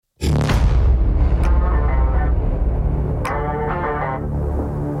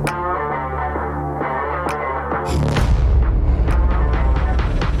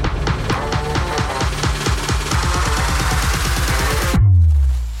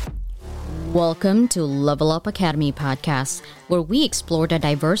Welcome to Level Up Academy podcast, where we explore the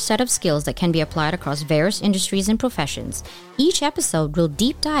diverse set of skills that can be applied across various industries and professions. Each episode will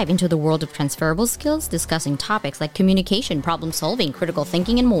deep dive into the world of transferable skills, discussing topics like communication, problem solving, critical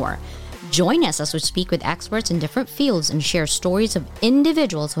thinking, and more. Join us as we speak with experts in different fields and share stories of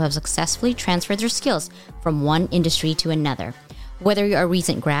individuals who have successfully transferred their skills from one industry to another. Whether you're a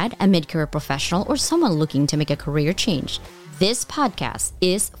recent grad, a mid-career professional, or someone looking to make a career change, this podcast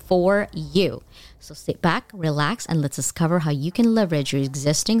is for you. So sit back, relax, and let's discover how you can leverage your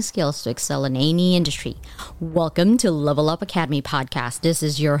existing skills to excel in any industry. Welcome to Level Up Academy podcast. This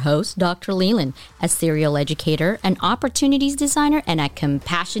is your host, Dr. Leland, a serial educator, an opportunities designer, and a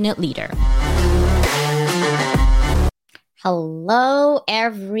compassionate leader. Hello,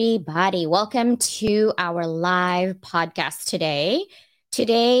 everybody. Welcome to our live podcast today.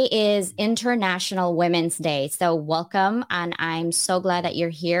 Today is International Women's Day, so welcome, and I'm so glad that you're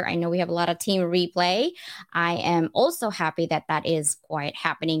here. I know we have a lot of team replay. I am also happy that that is quite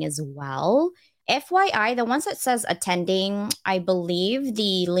happening as well. FYI, the ones that says attending, I believe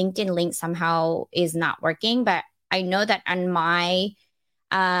the LinkedIn link somehow is not working, but I know that on my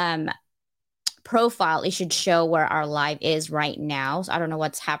profile, it should show where our live is right now. So I don't know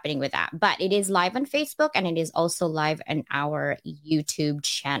what's happening with that, but it is live on Facebook and it is also live on our YouTube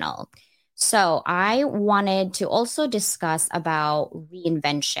channel. So I wanted to also discuss about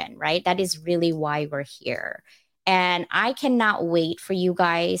reinvention, right? That is really why we're here. And I cannot wait for you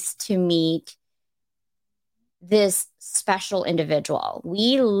guys to meet this special individual.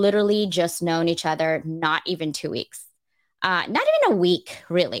 We literally just known each other, not even 2 weeks, not even a week,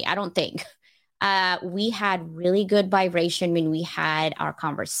 really, I don't think. We had really good vibration when we had our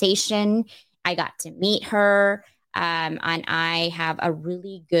conversation. I got to meet her, and I have a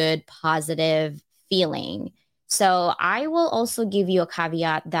really good positive feeling. So I will also give you a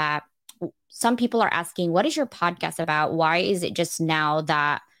caveat that some people are asking, what is your podcast about? Why is it just now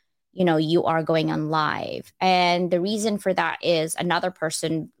that, you are going on live? And the reason for that is another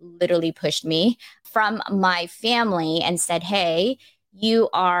person literally pushed me from my family and said, hey,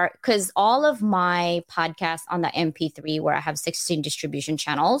 because all of my podcasts on the MP3 where I have 16 distribution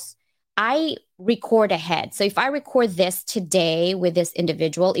channels, I record ahead. So if I record this today with this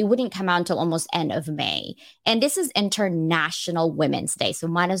individual, it wouldn't come out until almost end of May. And this is International Women's Day, so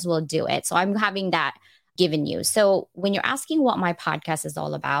might as well do it. So I'm having that given you. So when you're asking what my podcast is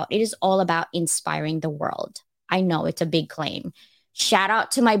all about, it is all about inspiring the world. I know it's a big claim. Shout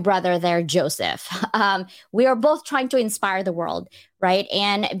out to my brother there, Joseph. We are both trying to inspire the world, right?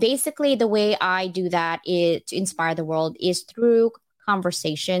 And basically the way I do that is to inspire the world is through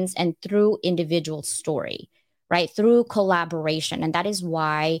conversations and through individual story, right? Through collaboration. And that is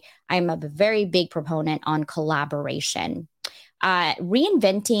why I'm a very big proponent on collaboration.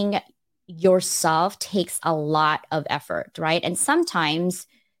 Reinventing yourself takes a lot of effort, right? And sometimes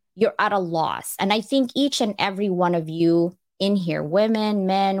you're at a loss. And I think each and every one of you in here, women,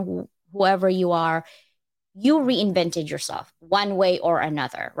 men, whoever you are, you reinvented yourself one way or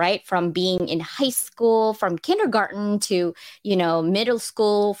another, right? From being in high school, from kindergarten to, middle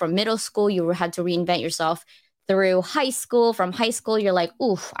school. From middle school, you had to reinvent yourself through high school. From high school, you're like,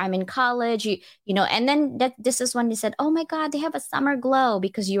 oof, I'm in college, and then this is when you said, oh my God, they have a summer glow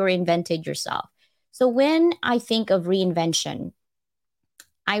because you reinvented yourself. So when I think of reinvention,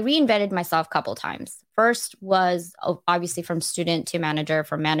 I reinvented myself a couple times. First was obviously from student to manager,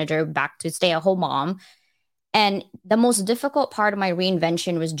 from manager back to stay-at-home mom. And the most difficult part of my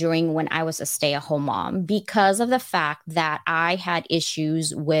reinvention was during when I was a stay-at-home mom because of the fact that I had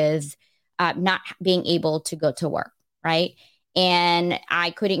issues with not being able to go to work, right? And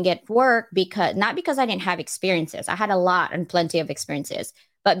I couldn't get work not because I didn't have experiences. I had a lot and plenty of experiences,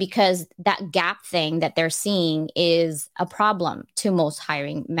 but because that gap thing that they're seeing is a problem to most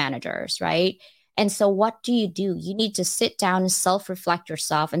hiring managers, right? And so what do? You need to sit down and self-reflect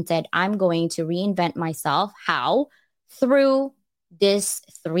yourself and said, I'm going to reinvent myself. How? Through these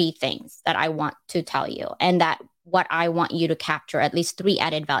 3 things that I want to tell you and that what I want you to capture, at least 3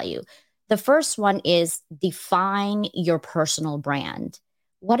 added value. The first one is define your personal brand.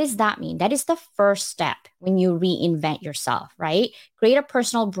 What does that mean? That is the first step when you reinvent yourself, right? Create a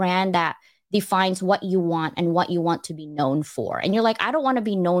personal brand that defines what you want and what you want to be known for. And you're like, I don't want to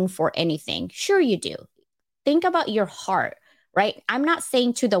be known for anything. Sure you do. Think about your heart, right? I'm not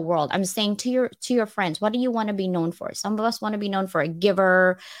saying to the world, I'm saying to your friends, what do you want to be known for? Some of us want to be known for a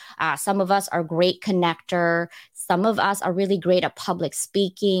giver. Some of us are great connector. Some of us are really great at public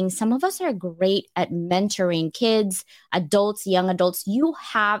speaking. Some of us are great at mentoring kids, adults, young adults. You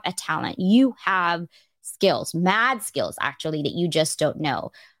have a talent. You have skills, mad skills, actually, that you just don't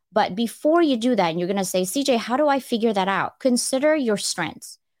know. But before you do that, and you're going to say, CJ, how do I figure that out? Consider your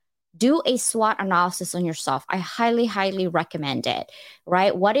strengths. Do a SWOT analysis on yourself. I highly, highly recommend it,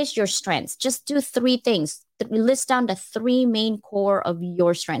 right? What is your strengths? Just do three things. List down the three main core of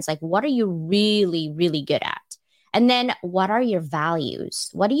your strengths. Like, what are you really, really good at? And then what are your values?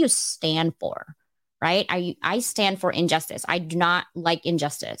 What do you stand for? Right? I stand for injustice. I do not like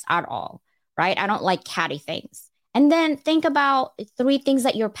injustice at all, right? I don't like catty things. And then think about three things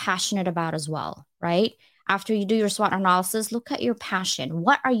that you're passionate about as well, right? After you do your SWOT analysis, look at your passion.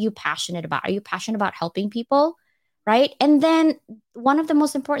 What are you passionate about? Are you passionate about helping people? Right. And then one of the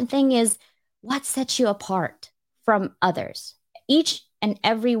most important thing is what sets you apart from others. Each and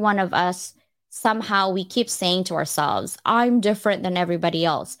every one of us, somehow we keep saying to ourselves, I'm different than everybody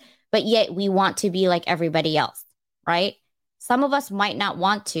else, but yet we want to be like everybody else. Right. Some of us might not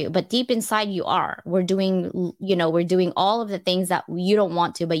want to, but deep inside you are. We're doing all of the things that you don't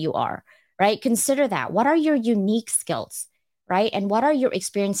want to, but you are. Right? Consider that. What are your unique skills, right? And what are your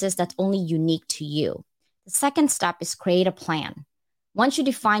experiences that's only unique to you? The second step is create a plan. Once you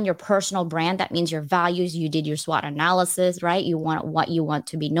define your personal brand, that means your values, you did your SWOT analysis, right? You want what you want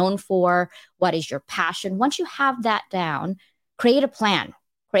to be known for, what is your passion. Once you have that down, create a plan.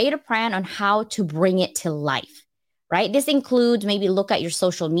 Create a plan on how to bring it to life. Right? This includes maybe look at your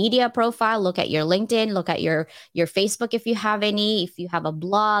social media profile, look at your LinkedIn, look at your Facebook if you have any, if you have a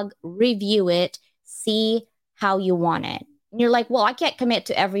blog, review it, see how you want it. And you're like, well, I can't commit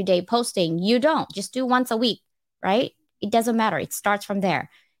to everyday posting. You don't. Just do once a week, right? It doesn't matter. It starts from there.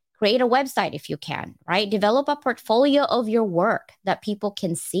 Create a website if you can, right? Develop a portfolio of your work that people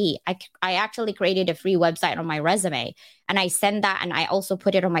can see. I actually created a free website on my resume, and I send that, and I also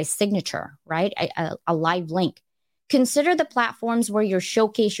put it on my signature, right? A live link. Consider the platforms where you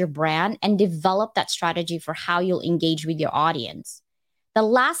showcase your brand and develop that strategy for how you'll engage with your audience. The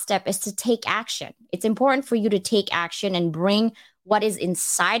last step is to take action. It's important for you to take action and bring what is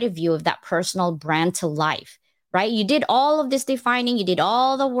inside of you of that personal brand to life, right? You did all of this defining, you did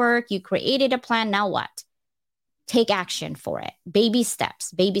all the work, you created a plan. Now what? Take action for it. Baby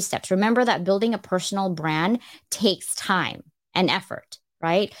steps, baby steps. Remember that building a personal brand takes time and effort.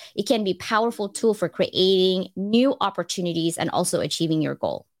 Right? It can be a powerful tool for creating new opportunities and also achieving your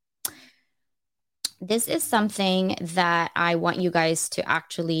goal. This is something that I want you guys to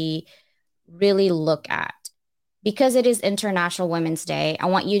actually really look at. Because it is International Women's Day, I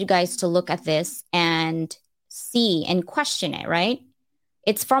want you guys to look at this and see and question it, right?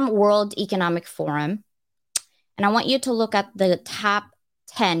 It's from World Economic Forum. And I want you to look at the top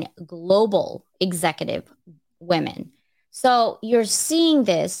 10 global executive women. So you're seeing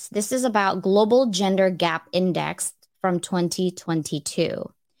this. This is about Global Gender Gap Index from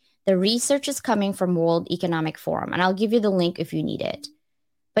 2022. The research is coming from World Economic Forum, and I'll give you the link if you need it.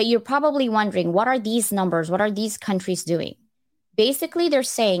 But you're probably wondering, what are these numbers? What are these countries doing? Basically, they're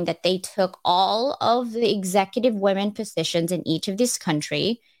saying that they took all of the executive women positions in each of this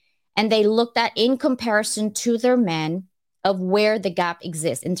country, and they looked at in comparison to their men of where the gap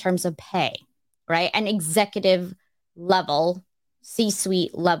exists in terms of pay, right? And executive level,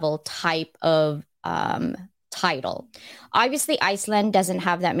 C-suite level type of title. Obviously, Iceland doesn't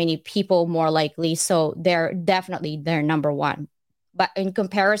have that many people, more likely, so they're number one. But in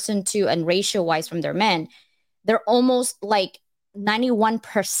comparison to and ratio wise from their men, they're almost like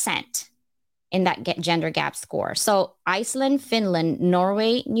 91% in that gender gap score. So Iceland, Finland,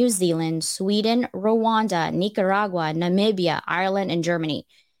 Norway, New Zealand, Sweden, Rwanda, Nicaragua, Namibia, Ireland, and Germany.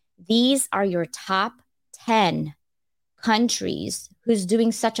 These are your top 10 countries who's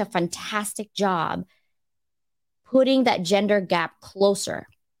doing such a fantastic job putting that gender gap closer,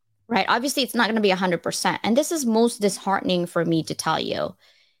 right? Obviously, it's not going to be 100%. And this is most disheartening for me to tell you.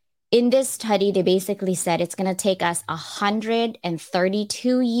 In this study, they basically said it's going to take us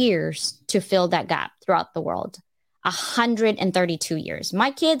 132 years to fill that gap throughout the world. 132 years.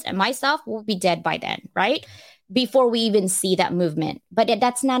 My kids and myself will be dead by then, right? Before we even see that movement. But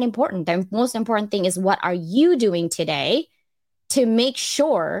that's not important. The most important thing is, what are you doing today to make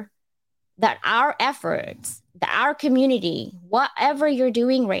sure that our efforts, that our community, whatever you're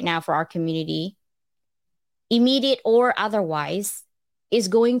doing right now for our community, immediate or otherwise, is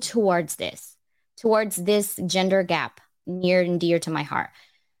going towards this gender gap near and dear to my heart.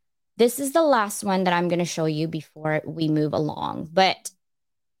 This is the last one that I'm going to show you before we move along. But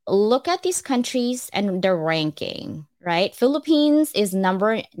look at these countries and their ranking, right? Philippines is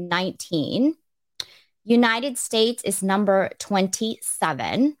number 19. United States is number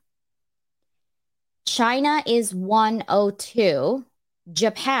 27. China is 102.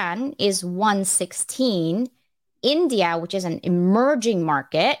 Japan is 116. India, which is an emerging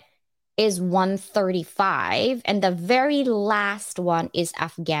market, is 135. And the very last one is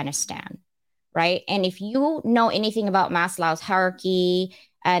Afghanistan, right? And if you know anything about Maslow's hierarchy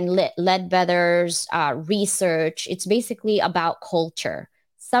and Ledbetter's research, it's basically about culture.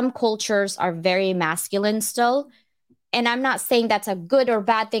 Some cultures are very masculine still. And I'm not saying that's a good or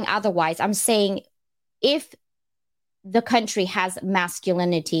bad thing otherwise. I'm saying if the country has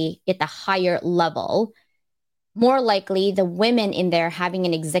masculinity at the higher level, more likely the women in there having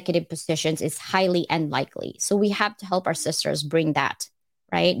an executive positions is highly unlikely. So we have to help our sisters bring that,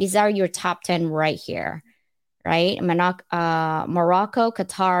 right? These are your top 10 right here, right? Morocco,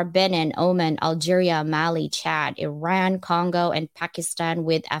 Qatar, Benin, Oman, Algeria, Mali, Chad, Iran, Congo, and Pakistan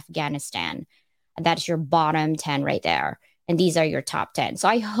with Afghanistan. And that's your bottom 10 right there. And these are your top 10. So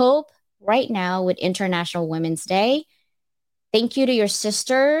I hope right now with International Women's Day, thank you to your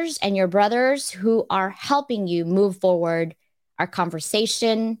sisters and your brothers who are helping you move forward our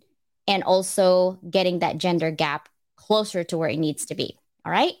conversation and also getting that gender gap closer to where it needs to be.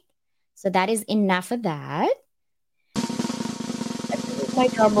 All right. So that is enough of that. My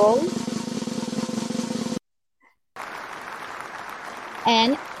trouble.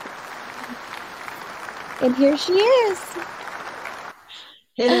 And here she is.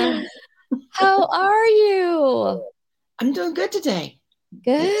 Hello. How are you? I'm doing good today.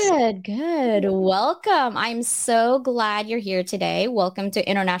 Good. Welcome. I'm so glad you're here today. Welcome to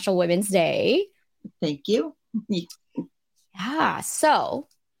International Women's Day. Thank you. Yeah. So,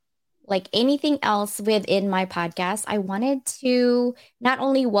 like anything else within my podcast, I wanted to not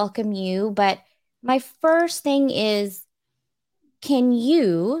only welcome you, but my first thing is, can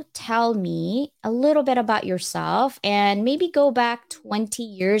you tell me a little bit about yourself and maybe go back 20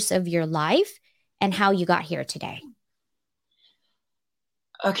 years of your life and how you got here today?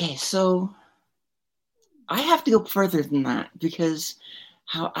 Okay, so I have to go further than that because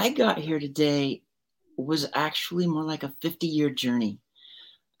how I got here today was actually more like a 50-year journey.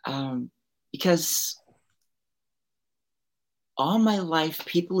 Because all my life,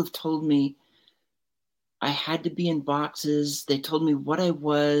 people have told me I had to be in boxes. They told me what I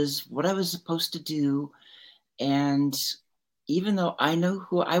was supposed to do. And even though I know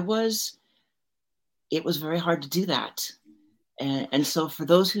who I was, it was very hard to do that. And so for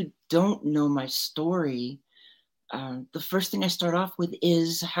those who don't know my story, the first thing I start off with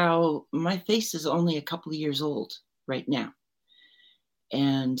is how my face is only a couple of years old right now.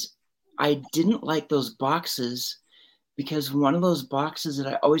 And I didn't like those boxes because one of those boxes that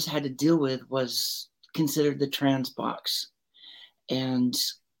I always had to deal with was considered the trans box. And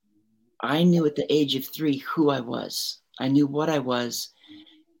I knew at the age of 3 who I was. I knew what I was.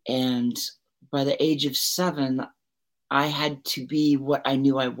 And by the age of 7, I had to be what I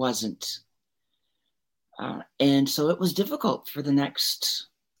knew I wasn't. And so it was difficult for the next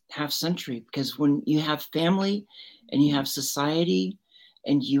half century because when you have family and you have society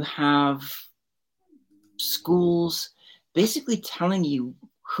and you have schools basically telling you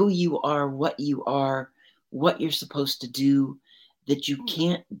who you are, what you're supposed to do, that you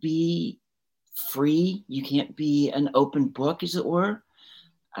can't be free, you can't be an open book, as it were,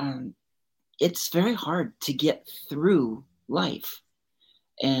 it's very hard to get through life.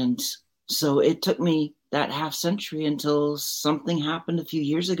 And so it took me that half century until something happened a few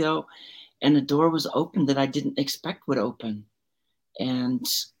years ago and a door was opened that I didn't expect would open. And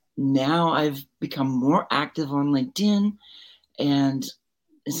now I've become more active on LinkedIn. And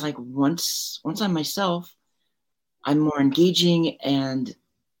it's like once I'm myself, I'm more engaging and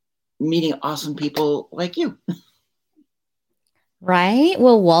meeting awesome people like you. Right.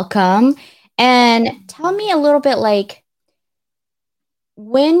 Well, welcome. And tell me a little bit like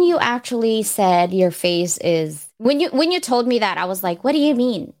when you actually said your face is when you told me that, I was like, what do you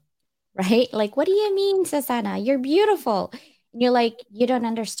mean? Right? Like, what do you mean, Susannah? You're beautiful. And you're like, you don't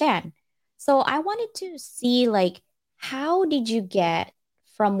understand. So I wanted to see like how did you get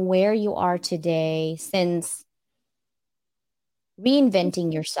from where you are today since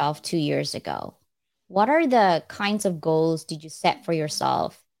reinventing yourself 2 years ago? What are the kinds of goals did you set for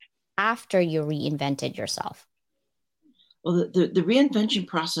yourself after you reinvented yourself? Well, the reinvention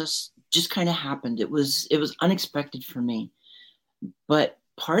process just kind of happened. It was unexpected for me, but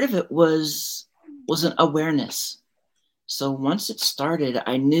part of it was an awareness. So once it started,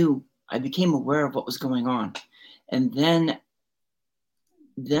 I became aware of what was going on, and then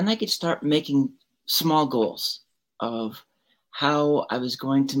I could start making small goals of how I was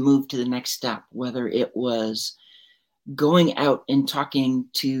going to move to the next step, whether it was going out and talking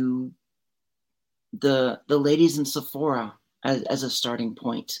to the ladies in Sephora as a starting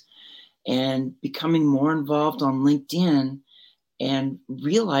point, and becoming more involved on LinkedIn and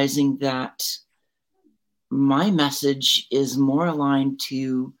realizing that my message is more aligned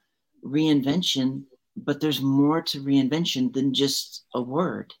to reinvention, but there's more to reinvention than just a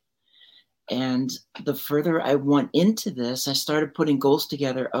word. And the further I went into this, I started putting goals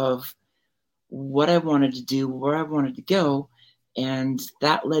together of what I wanted to do, where I wanted to go. And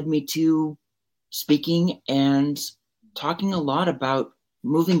that led me to speaking and talking a lot about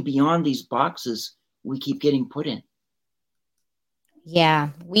moving beyond these boxes we keep getting put in. Yeah,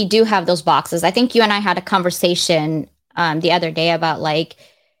 we do have those boxes. I think you and I had a conversation the other day about like,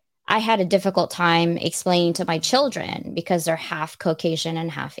 I had a difficult time explaining to my children because they're half Caucasian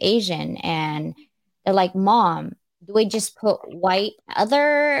and half Asian. And they're like, Mom, do we just put white,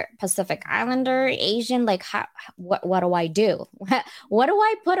 other Pacific Islander, Asian? Like, what do I do? What do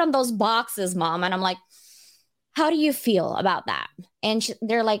I put on those boxes, Mom? And I'm like, how do you feel about that? And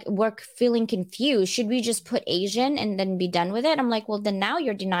they're like, we're feeling confused. Should we just put Asian and then be done with it? I'm like, well, then now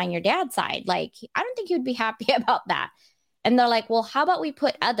you're denying your dad's side. Like, I don't think he would be happy about that. And they're like, well, how about we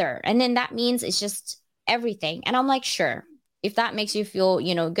put other? And then that means it's just everything. And I'm like, sure, if that makes you feel,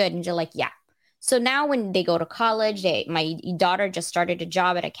 good. And you're like, yeah. So now when they go to college, my daughter just started a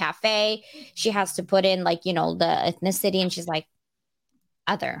job at a cafe. She has to put in like, the ethnicity. And she's like,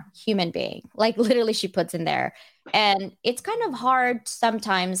 other human being, like literally she puts in there. And it's kind of hard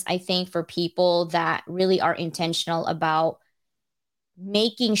sometimes, I think, for people that really are intentional about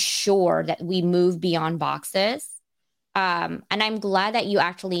making sure that we move beyond boxes. And I'm glad that you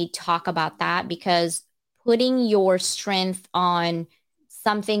actually talk about that, because putting your strength on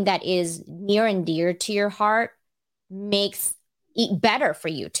something that is near and dear to your heart makes it better for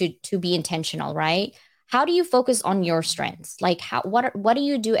you to be intentional, right? How do you focus on your strengths? Like what do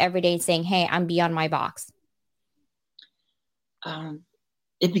you do every day saying, hey, I'm beyond my box?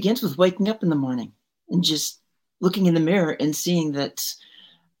 It begins with waking up in the morning and just looking in the mirror and seeing that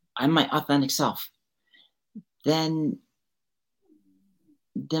I'm my authentic self. Then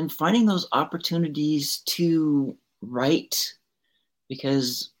finding those opportunities to write,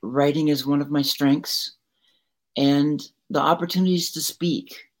 because writing is one of my strengths, and the opportunities to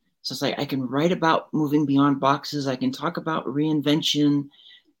speak. So it's like I can write about moving beyond boxes. I can talk about reinvention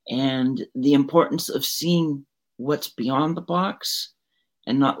and the importance of seeing what's beyond the box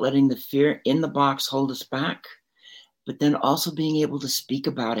and not letting the fear in the box hold us back, but then also being able to speak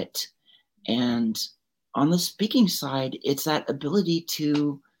about it. And on the speaking side, it's that ability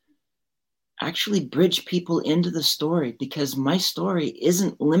to actually bridge people into the story, because my story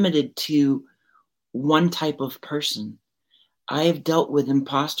isn't limited to one type of person. I've dealt with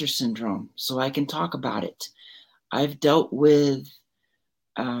imposter syndrome, so I can talk about it. I've dealt with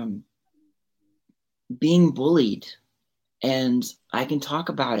being bullied, and I can talk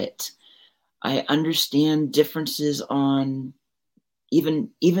about it. I understand differences on even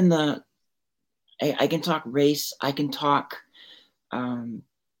the. I can talk race. I can talk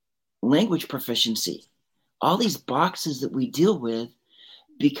language proficiency. All these boxes that we deal with,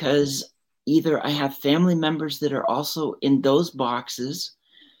 because either I have family members that are also in those boxes,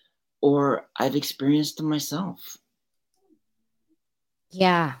 or I've experienced them myself.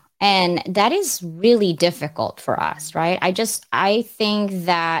 Yeah. And that is really difficult for us, right? I think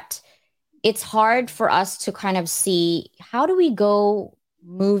that it's hard for us to kind of see, how do we go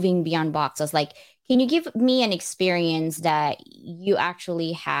moving beyond boxes? Like, can you give me an experience that you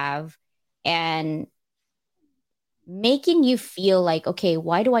actually have and making you feel like, okay,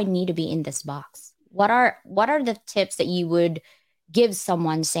 why do I need to be in this box? What are the tips that you would give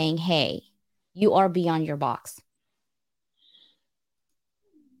someone saying, hey, you are beyond your box?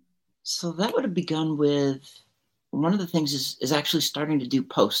 So that would have begun with, one of the things is actually starting to do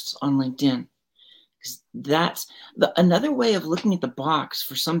posts on LinkedIn. Because that's another way of looking at the box.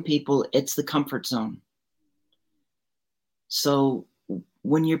 For some people, it's the comfort zone. So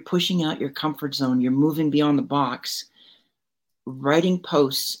when you're pushing out your comfort zone, you're moving beyond the box, writing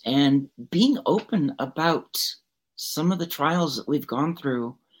posts and being open about some of the trials that we've gone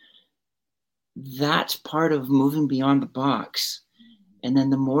through. That's part of moving beyond the box. And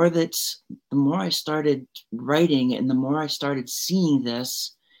then the more I started writing and the more I started seeing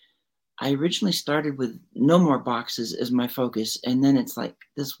this, I originally started with no more boxes as my focus. And then it's like,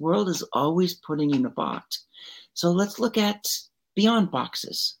 this world is always putting you in a box. So let's look at beyond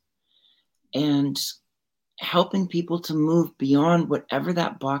boxes and helping people to move beyond whatever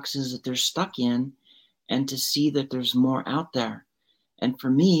that box is that they're stuck in, and to see that there's more out there. And for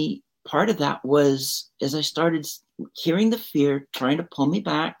me, part of that was as I started hearing the fear trying to pull me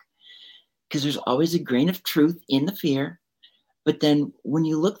back, because there's always a grain of truth in the fear. But then when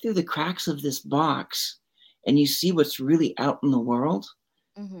you look through the cracks of this box and you see what's really out in the world,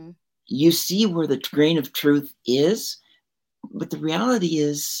 Mm-hmm. you see where the grain of truth is. But the reality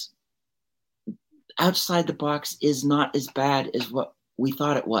is, outside the box is not as bad as what we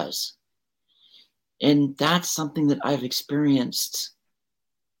thought it was. And that's something that I've experienced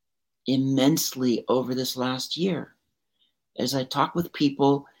immensely over this last year. As I talk with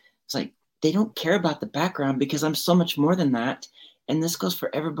people, it's like they don't care about the background because I'm so much more than that. And this goes for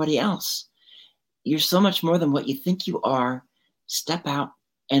everybody else. You're so much more than what you think you are. Step out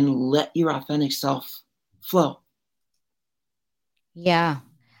and let your authentic self flow. Yeah.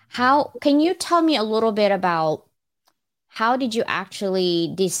 How can you tell me a little bit about how did you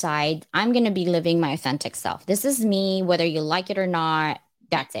actually decide I'm going to be living my authentic self? This is me, whether you like it or not.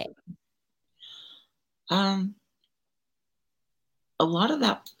 That's it. Um, a lot of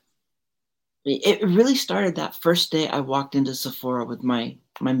that, it really started that first day I walked into Sephora with my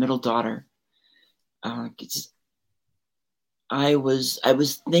middle daughter. Uh, I was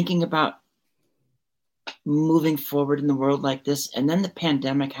thinking about moving forward in the world like this, and then the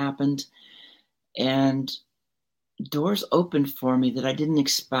pandemic happened, and doors opened for me that I didn't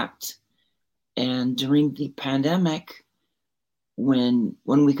expect. And during the pandemic, when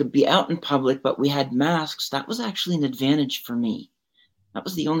we could be out in public but we had masks, that was actually an advantage for me. That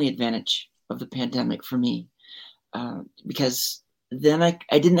was the only advantage of the pandemic for me, because then I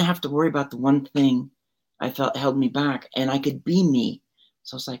didn't have to worry about the one thing I felt held me back, and I could be me.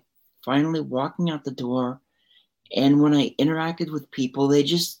 So it's like finally walking out the door, and when I interacted with people,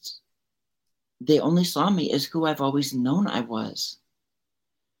 they only saw me as who I've always known I was.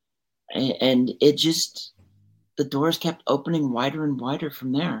 And it just, the doors kept opening wider and wider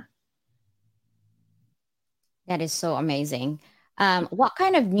from there. That is so amazing. What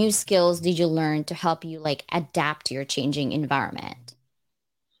kind of new skills did you learn to help you like adapt to your changing environment?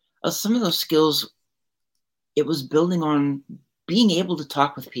 Some of those skills, it was building on being able to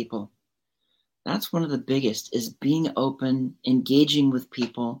talk with people. That's one of the biggest, is being open, engaging with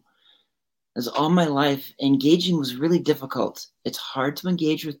people. As all my life, engaging was really difficult. It's hard to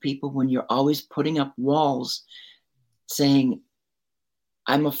engage with people when you're always putting up walls saying,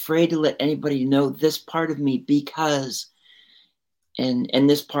 I'm afraid to let anybody know this part of me because, and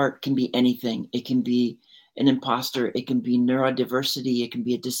this part can be anything. It can be an imposter, it can be neurodiversity, it can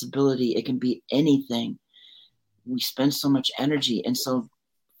be a disability, it can be anything. We spend so much energy. And so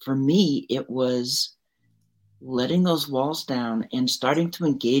for me, it was letting those walls down and starting to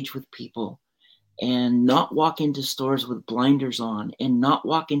engage with people, and not walk into stores with blinders on, and not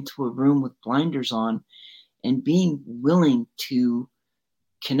walk into a room with blinders on, and being willing to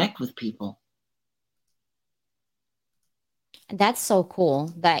connect with people. And that's so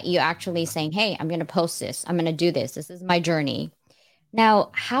cool that you actually saying, "Hey, I'm going to post this. I'm going to do this. This is my journey."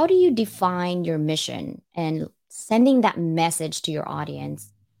 Now, how do you define your mission and sending that message to your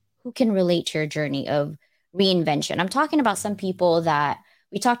audience who can relate to your journey of reinvention? I'm talking about some people that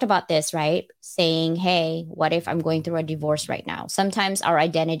we talked about this, right? Saying, hey, what if I'm going through a divorce right now? Sometimes our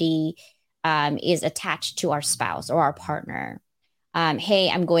identity is attached to our spouse or our partner. Hey,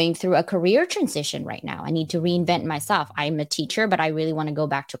 I'm going through a career transition right now. I need to reinvent myself. I'm a teacher, but I really want to go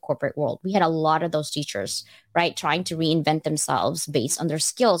back to corporate world. We had a lot of those teachers, right, trying to reinvent themselves based on their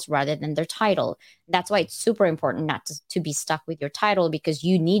skills rather than their title. That's why it's super important not to be stuck with your title, because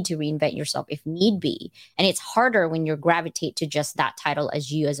you need to reinvent yourself if need be. And it's harder when you gravitate to just that title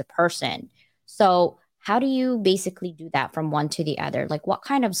as you as a person. So how do you basically do that from one to the other? Like, what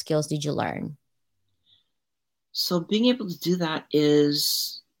kind of skills did you learn? So being able to do that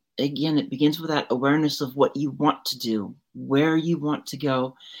is, again, it begins with that awareness of what you want to do, where you want to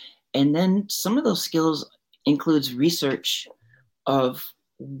go. And then some of those skills includes research of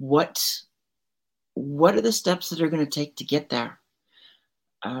what are the steps that are going to take to get there.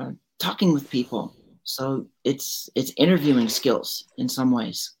 Talking with people. So it's interviewing skills in some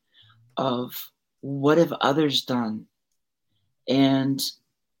ways of what have others done. And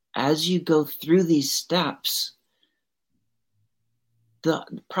as you go through these steps, the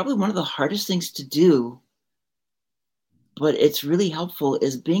probably one of the hardest things to do, but it's really helpful,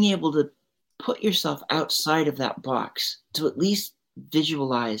 is being able to put yourself outside of that box to at least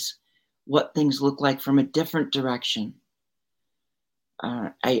visualize what things look like from a different direction.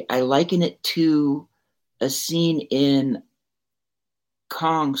 I liken it to a scene in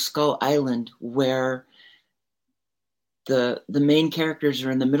Kong Skull Island where the main characters are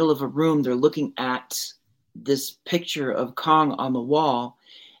in the middle of a room. They're looking at this picture of Kong on the wall,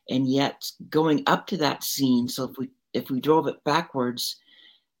 and yet going up to that scene. So if we drove it backwards,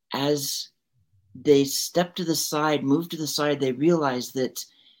 as they step to the side, move to the side, they realize that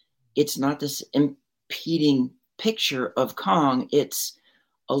it's not this impeding picture of Kong, it's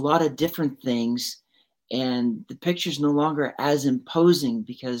a lot of different things. And the picture's no longer as imposing,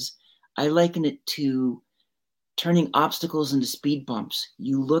 because I liken it to turning obstacles into speed bumps.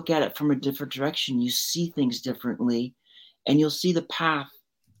 You look at it from a different direction, you see things differently, and you'll see the path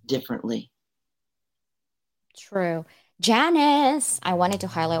differently. True. Janice, I wanted to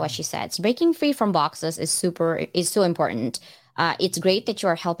highlight what she said. So breaking free from boxes is so important. It's great that you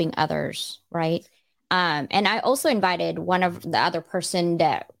are helping others, right? And I also invited one of the other person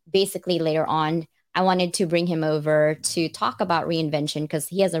that basically later on I wanted to bring him over to talk about reinvention because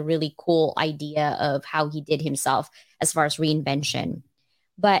he has a really cool idea of how he did himself as far as reinvention.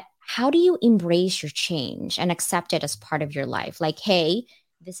 But how do you embrace your change and accept it as part of your life? Like, hey,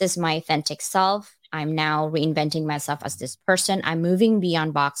 this is my authentic self. I'm now reinventing myself as this person. I'm moving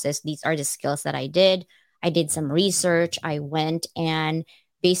beyond boxes. These are the skills that I did. I did some research. I went and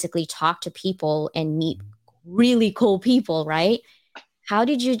basically talked to people and meet really cool people, right? How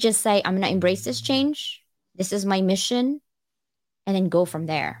did you just say, I'm going to embrace this change? This is my mission, and then go from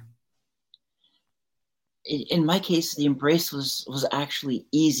there? In my case, the embrace was actually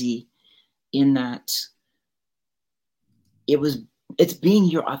easy, in that it's being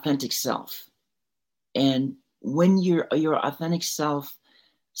your authentic self. And when you're your authentic self,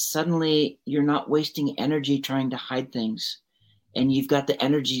 suddenly you're not wasting energy trying to hide things, and you've got the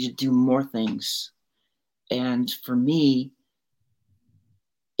energy to do more things. And for me,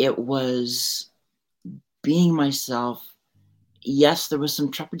 it was being myself. Yes, there was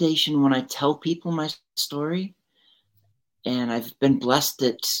some trepidation when I tell people my story, and I've been blessed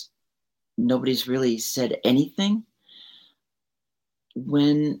that nobody's really said anything.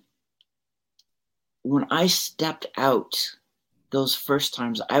 When I stepped out those first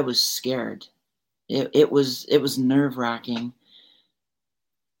times, I was scared. It was nerve-wracking,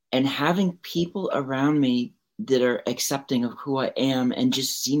 and having people around me that are accepting of who I am and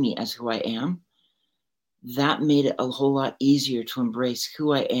just see me as who I am, that made it a whole lot easier to embrace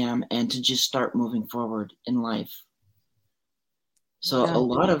who I am and to just start moving forward in life. So Yeah. a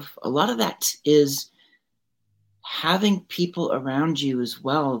lot of that is having people around you as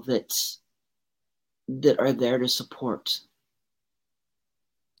well that are there to support.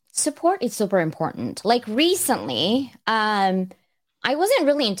 Support is super important. Like recently, I wasn't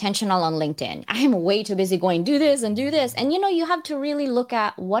really intentional on LinkedIn. I am way too busy going do this and do this. And you have to really look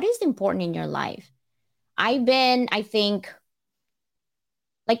at what is important in your life. I think,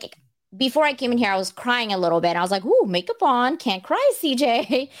 like before I came in here, I was crying a little bit. I was like, ooh, makeup on, can't cry,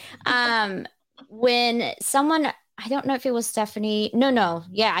 CJ. Um, when someone, I don't know if it was Stephanie. No, no.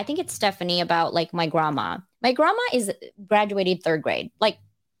 Yeah, I think it's Stephanie about like my grandma. My grandma is graduated third grade, like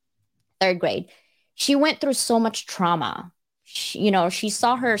third grade. She went through so much trauma. She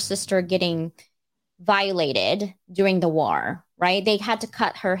saw her sister getting violated during the war, right? They had to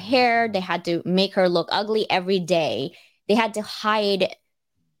cut her hair, they had to make her look ugly every day. They had to hide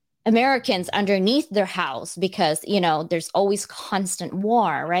Americans underneath their house because, there's always constant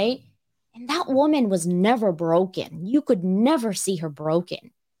war, right? And that woman was never broken. You could never see her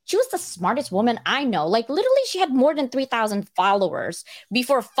broken. She was the smartest woman I know. Like, literally, she had more than 3,000 followers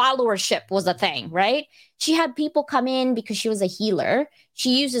before followership was a thing, right? She had people come in because she was a healer.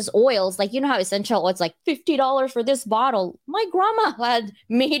 She uses oils. Like, you know how essential oils, like $50 for this bottle. My grandma had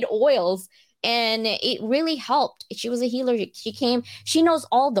made oils and it really helped. She was a healer. She knows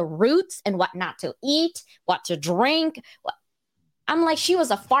all the roots and what not to eat, what to drink. I'm like, she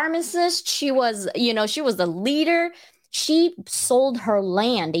was a pharmacist. She was a leader. She sold her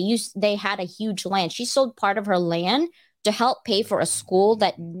land. They had a huge land. She sold part of her land to help pay for a school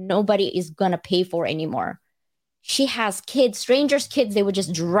that nobody is going to pay for anymore. She has kids, strangers' kids. They would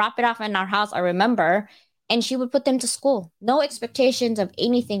just drop it off in our house, I remember, and she would put them to school. No expectations of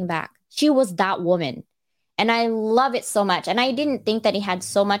anything back. She was that woman. And I love it so much. And I didn't think that it had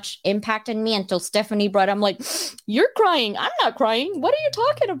so much impact on me until Stephanie brought it. I'm like, you're crying. I'm not crying. What are you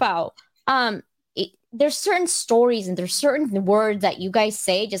talking about? There's certain stories and there's certain words that you guys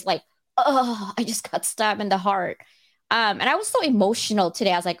say, just like, oh, I just got stabbed in the heart. And I was so emotional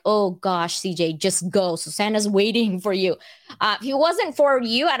today. I was like, oh gosh, CJ, just go. Susannah's waiting for you. If it wasn't for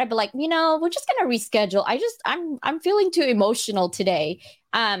you, I'd be like, we're just gonna reschedule. I'm feeling too emotional today.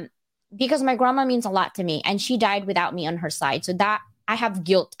 Because my grandma means a lot to me and she died without me on her side. So that I have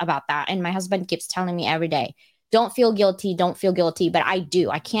guilt about that. And my husband keeps telling me every day, don't feel guilty, don't feel guilty. But I do.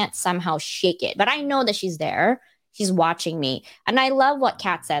 I can't somehow shake it. But I know that she's there. She's watching me. And I love what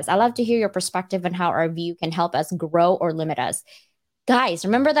Kat says. I love to hear your perspective on how our view can help us grow or limit us. Guys,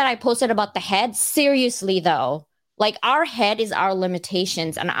 remember that I posted about the head? Seriously, though, like our head is our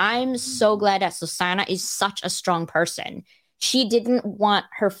limitations. And I'm so glad that Susannah is such a strong person. She didn't want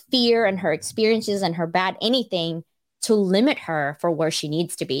her fear and her experiences and her bad anything to limit her for where she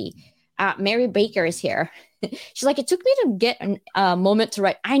needs to be. Mary Baker is here. She's like, it took me to get a moment to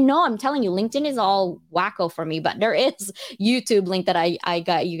write. I know, I'm telling you, LinkedIn is all wacko for me, but there is YouTube link that I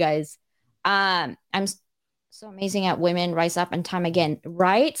got you guys. I'm so amazing at women rise up and time again,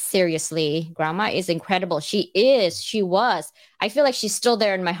 right? Seriously, grandma is incredible. She was. I feel like she's still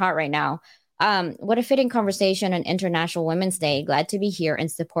there in my heart right now. What a fitting conversation on International Women's Day. Glad to be here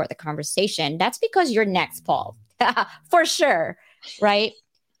and support the conversation. That's because you're next, Paul. For sure. Right?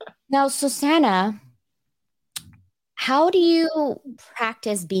 Now, Susannah, how do you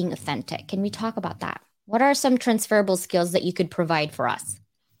practice being authentic? Can we talk about that? What are some transferable skills that you could provide for us?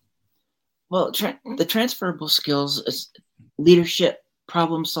 Well, the transferable skills is leadership,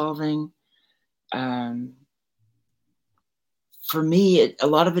 problem solving. For me, a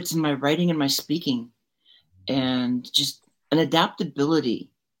lot of it's in my writing and my speaking, and just an adaptability.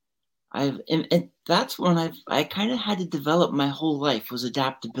 And that's when I kind of had to develop my whole life, was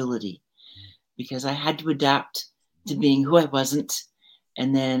adaptability, because I had to adapt to being who I wasn't.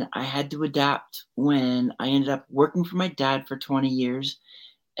 And then I had to adapt when I ended up working for my dad for 20 years.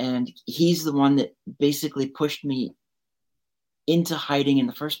 And he's the one that basically pushed me into hiding in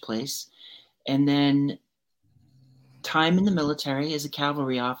the first place. And then time in the military as a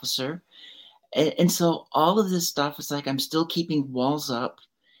cavalry officer. And so all of this stuff is like I'm still keeping walls up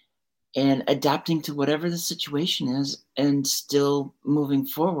and adapting to whatever the situation is and still moving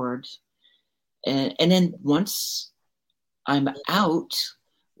forward. And then once I'm out,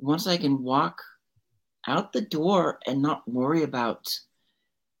 once I can walk out the door and not worry about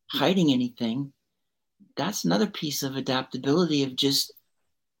hiding anything, that's another piece of adaptability, of just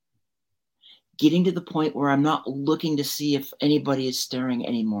getting to the point where I'm not looking to see if anybody is staring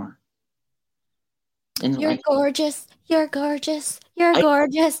anymore. And you're gorgeous. You're gorgeous. You're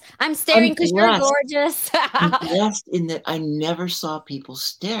gorgeous. I'm staring because you're gorgeous. I'm blessed in that I never saw people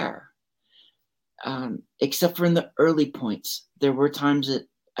stare, except for in the early points. There were times that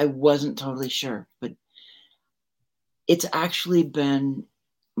I wasn't totally sure, but it's actually been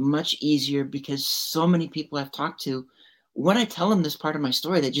much easier because so many people I've talked to, when I tell them this part of my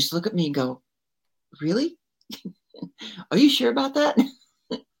story, they just look at me and go, really? Are you sure about that?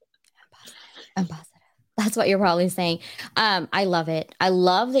 I'm positive. That's what you're probably saying. I love it. I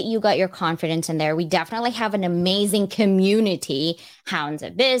love that you got your confidence in there. We definitely have an amazing community. Hounds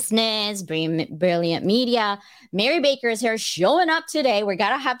of Business, Brilliant Media. Mary Baker is here showing up today. We're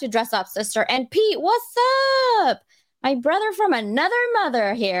going to have to dress up, sister. And Pete, what's up? My brother from another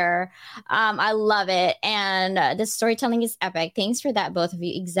mother here. I love it. And the storytelling is epic. Thanks for that, both of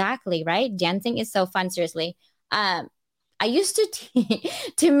you. Exactly, right? Dancing is so fun, seriously. I used to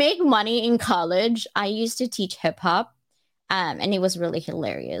to make money in college. I used to teach hip hop, and it was really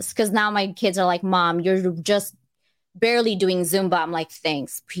hilarious because now my kids are like, "Mom, you're just barely doing Zumba." I'm like,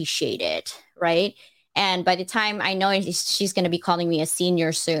 "Thanks, appreciate it." Right? And by the time I know she's going to be calling me a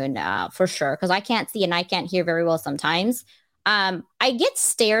senior soon, for sure, because I can't see and I can't hear very well sometimes. I get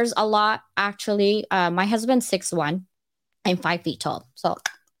stares a lot, actually. My husband's 6'1". I'm 5 feet tall, so.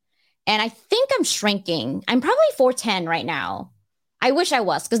 And I think I'm shrinking. I'm probably 4'10" right now. I wish I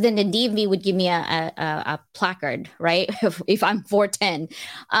was, because then the DMV would give me a placard, right? if I'm 4'10".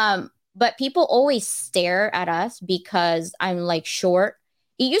 But people always stare at us because I'm like short.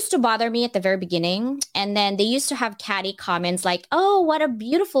 It used to bother me at the very beginning. And then they used to have catty comments like, oh, what a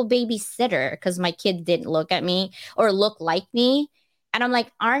beautiful babysitter, because my kids didn't look at me or look like me. And I'm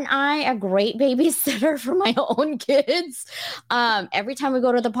like, aren't I a great babysitter for my own kids? Every time we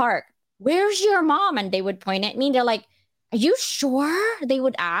go to the park, where's your mom? And they would point at me. They're like, are you sure? They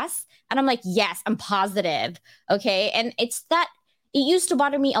would ask. And I'm like, yes, I'm positive. Okay. And it's that it used to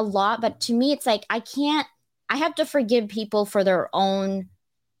bother me a lot. But to me, it's like, I have to forgive people for their own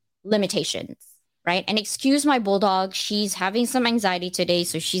limitations. Right. And excuse my bulldog. She's having some anxiety today.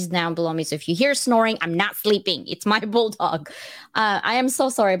 So she's down below me. So if you hear snoring, I'm not sleeping. It's my bulldog. I am so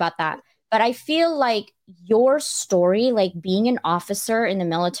sorry about that. But I feel like your story, like being an officer in the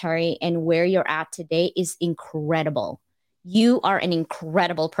military and where you're at today, is incredible. You are an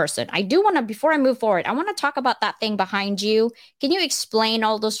incredible person. I do want to, before I move forward, I want to talk about that thing behind you. Can you explain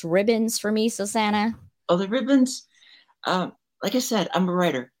all those ribbons for me, Susannah? Oh, the ribbons. Like I said, I'm a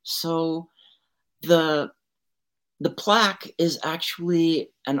writer. So the plaque is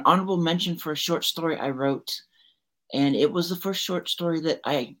actually an honorable mention for a short story I wrote. And it was the first short story that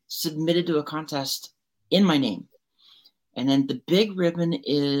I submitted to a contest in my name. And then the big ribbon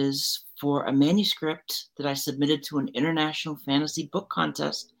is for a manuscript that I submitted to an international fantasy book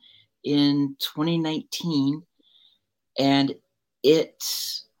contest in 2019. And it,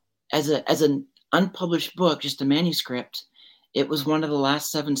 as an unpublished book, just a manuscript, it was one of the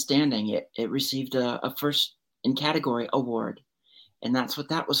last 7 standing. It received a first in category award. And that's what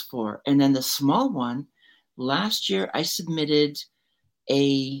that was for. And then the small one, last year I submitted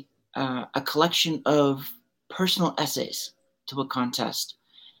a collection of personal essays to a contest,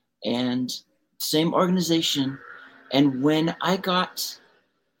 and same organization. And when I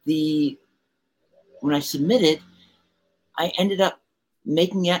submitted, I ended up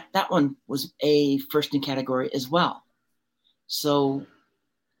making it, that one was a first in category as well. So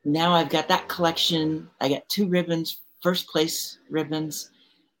now I've got that collection. I got 2 ribbons, first place ribbons.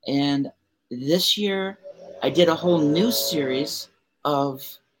 And this year I did a whole new series of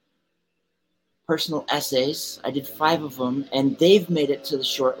personal essays. I did 5 of them, and they've made it to the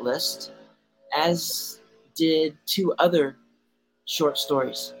short list, as did 2 other short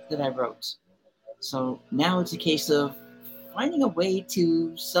stories that I wrote. So now it's a case of finding a way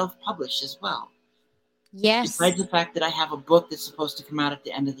to self-publish as well. Besides Yes. the fact that I have a book that's supposed to come out at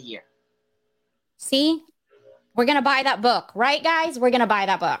the end of the year. See, we're going to buy that book, right, guys? We're going to buy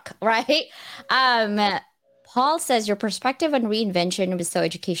that book, right? Um, Paul says your perspective on reinvention was so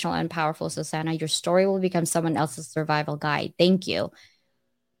educational and powerful, Susannah. Your story will become someone else's survival guide. Thank you.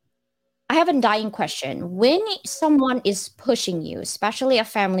 I have a dying question. When someone is pushing you, especially a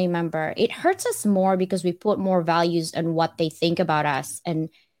family member, it hurts us more because we put more values on what they think about us, and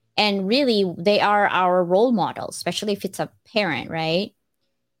really they are our role models, especially if it's a parent, right?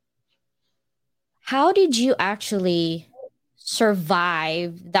 How did you actually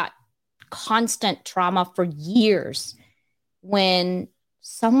survive that constant trauma for years when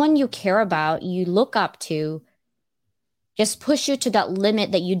someone you care about, you look up to, just push you to that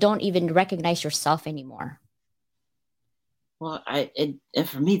limit that you don't even recognize yourself anymore? Well, and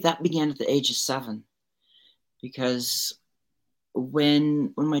for me, that began at the age of 7, because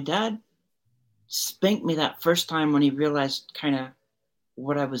when my dad spanked me that first time, when he realized kind of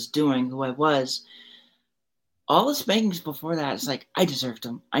what I was doing, who I was, all the spankings before that, it's like, I deserved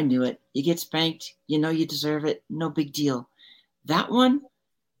them. I knew it. You get spanked, you know you deserve it. No big deal. That one,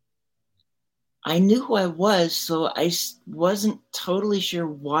 I knew who I was, so I wasn't totally sure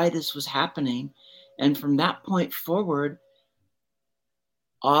why this was happening. And from that point forward,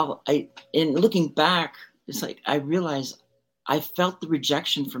 in looking back, it's like I realized I felt the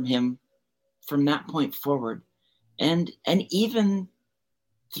rejection from him from that point forward. And even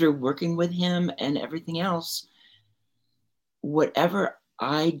through working with him and everything else, whatever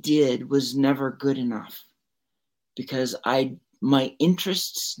I did was never good enough, because my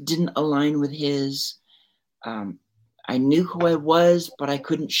interests didn't align with his. I knew who I was, but I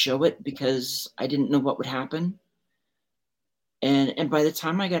couldn't show it because I didn't know what would happen. And by the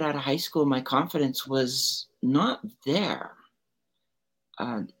time I got out of high school, my confidence was not there.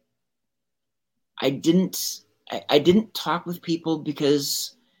 Uh, I didn't talk with people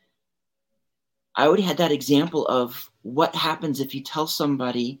because I already had that example of what happens if you tell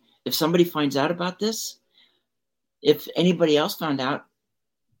somebody, if somebody finds out about this, if anybody else found out,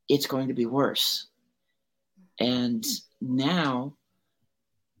 it's going to be worse. And now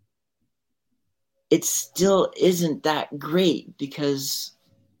it still isn't that great, because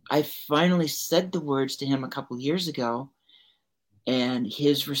I finally said the words to him a couple years ago, and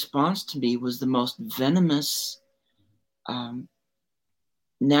his response to me was the most venomous,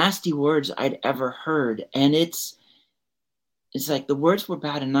 nasty words I'd ever heard. And it's like the words were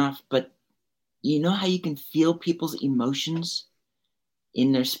bad enough, but you know how you can feel people's emotions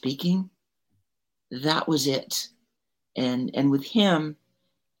in their speaking? That was it. And with him,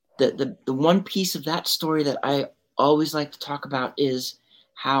 the one piece of that story that I always like to talk about is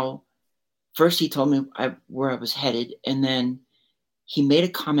how first he told me where I was headed, and then he made a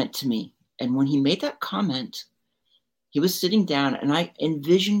comment to me. And when he made that comment, he was sitting down, and I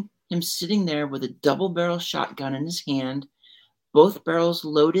envisioned him sitting there with a double-barrel shotgun in his hand, both barrels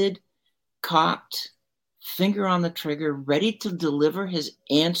loaded, cocked, finger on the trigger, ready to deliver his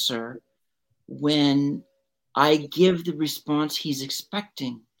answer when I give the response he's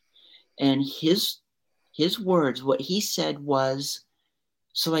expecting. And his words, what he said was,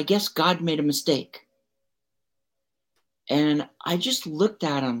 "So I guess God made a mistake." And I just looked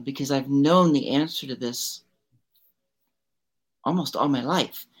at him, because I've known the answer to this almost all my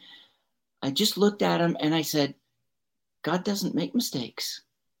life. I just looked at him and I said, God doesn't make mistakes.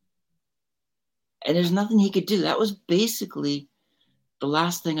 And there's nothing he could do. That was basically the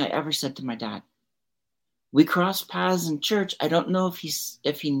last thing I ever said to my dad. We cross paths in church. I don't know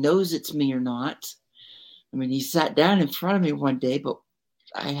if he knows it's me or not. I mean, he sat down in front of me one day, but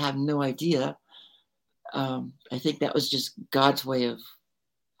I have no idea. I think that was just God's way of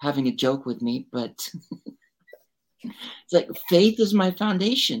having a joke with me, but it's like faith is my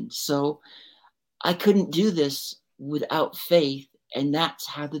foundation. So I couldn't do this without faith. And that's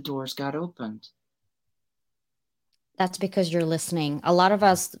how the doors got opened. That's because you're listening. A lot of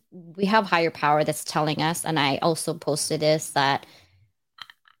us, we have higher power that's telling us. And I also posted this that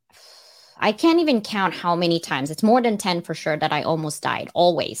I can't even count how many times. It's more than 10 for sure that I almost died,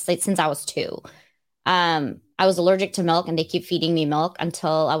 always, like, since I was 2. I was allergic to milk and they keep feeding me milk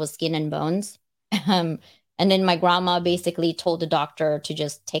until I was skin and bones. Um, and then my grandma basically told the doctor to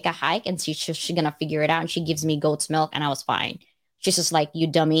just take a hike and she's going to figure it out. And she gives me goat's milk and I was fine. She's just like, you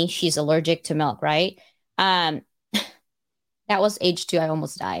dummy. She's allergic to milk, right? Um, that was age 2. I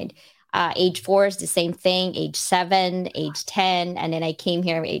almost died. Age 4 is the same thing. Age 7, age 10. And then I came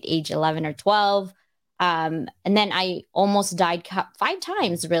here at age 11 or 12. And then I almost died 5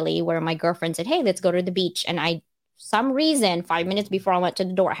 times, really, where my girlfriend said, hey, let's go to the beach. And I, some reason, 5 minutes before I went to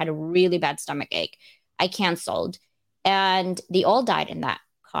the door, I had a really bad stomach ache. I canceled. And they all died in that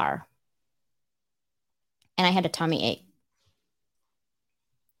car. And I had a tummy ache.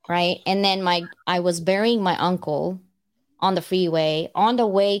 Right. And then I was burying my uncle on the freeway on the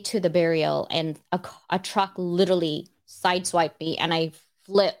way to the burial, and a truck literally sideswiped me and I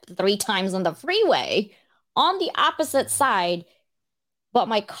flipped 3 times on the freeway on the opposite side, but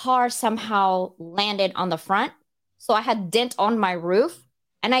my car somehow landed on the front. So I had dent on my roof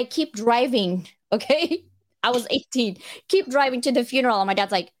and I keep driving. Okay. I was 18, keep driving to the funeral. And my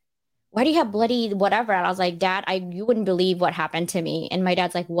dad's like, why do you have bloody whatever? And I was like, Dad, you wouldn't believe what happened to me. And my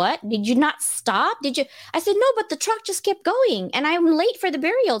dad's like, what? Did you not stop? Did you? I said, no, but the truck just kept going and I'm late for the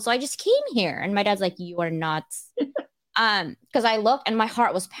burial. So I just came here. And my dad's like, you are nuts. Because I looked and my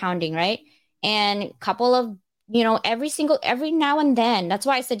heart was pounding, right? And a couple of, every now and then, that's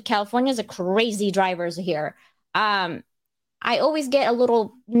why I said California's a crazy drivers here. I always get a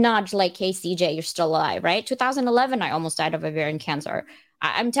little nudge like, hey, CJ, you're still alive, right? 2011, I almost died of ovarian cancer.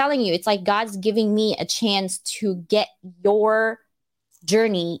 I'm telling you, it's like God's giving me a chance to get your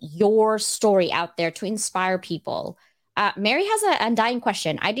journey, your story out there to inspire people. Mary has a undying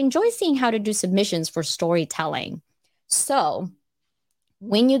question. I'd enjoy seeing how to do submissions for storytelling. So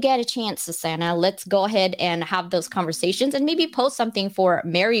when you get a chance, Susannah, let's go ahead and have those conversations and maybe post something for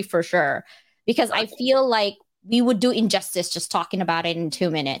Mary for sure, because I feel like we would do injustice just talking about it in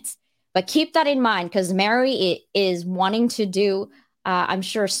 2 minutes. But keep that in mind because Mary is wanting to do I'm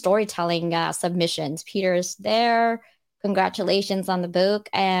sure storytelling submissions. Peter's there. Congratulations on the book.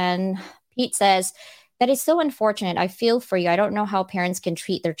 And Pete says, that is so unfortunate. I feel for you. I don't know how parents can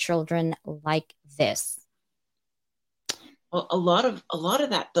treat their children like this. Well, a lot of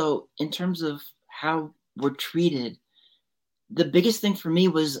that, though, in terms of how we're treated, the biggest thing for me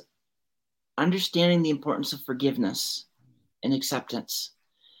was understanding the importance of forgiveness and acceptance.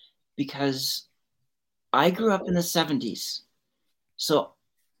 Because I grew up in the 70s. So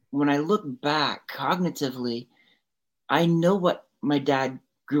when I look back cognitively, I know what my dad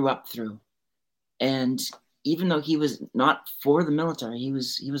grew up through. And even though he was not for the military, he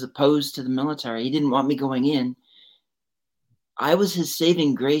was opposed to the military. He didn't want me going in. I was his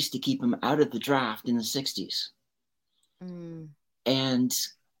saving grace to keep him out of the draft in the 60s. And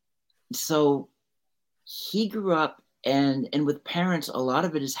so he grew up, and with parents, a lot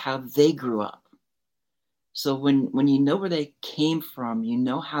of it is how they grew up. So when you know where they came from, you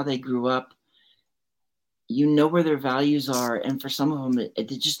know how they grew up, you know where their values are. And for some of them,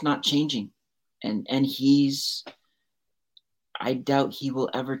 it's just not changing. And I doubt he will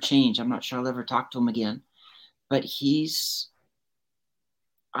ever change. I'm not sure I'll ever talk to him again. But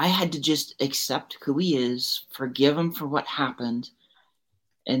I had to just accept who he is, forgive him for what happened.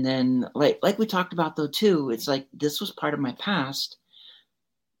 And then like we talked about, though, too, it's like this was part of my past.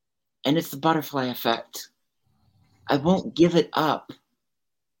 And it's the butterfly effect. I won't give it up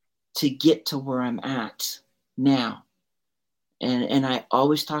to get to where I'm at now. And I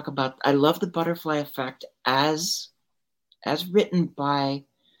always talk about, I love the butterfly effect as written by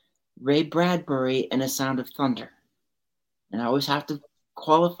Ray Bradbury in A Sound of Thunder. And I always have to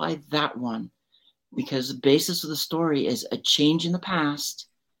qualify that one because the basis of the story is a change in the past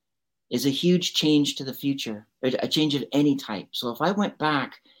is a huge change to the future, a change of any type. So if I went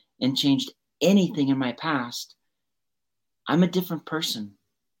back and changed anything in my past, I'm a different person.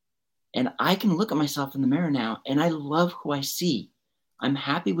 And I can look at myself in the mirror now and I love who I see. I'm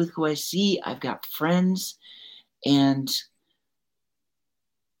happy with who I see. I've got friends. And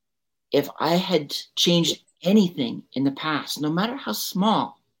if I had changed anything in the past, no matter how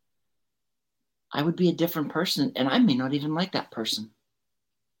small, I would be a different person, and I may not even like that person.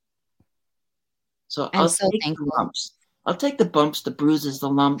 So I'm I'll so take the thankful. lumps. I'll take the bumps, the bruises, the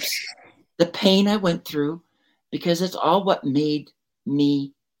lumps, the pain I went through, because it's all what made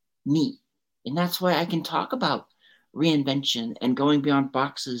me me. And that's why I can talk about reinvention and going beyond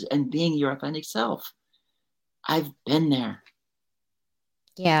boxes and being your authentic self. I've been there.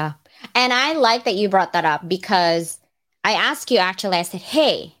 Yeah. And I like that you brought that up because I asked you actually, I said,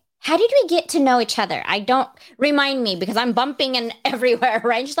 hey, how did we get to know each other? I don't remind me because I'm bumping in everywhere,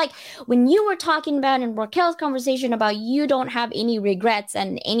 right? Just like when you were talking about in Raquel's conversation about you don't have any regrets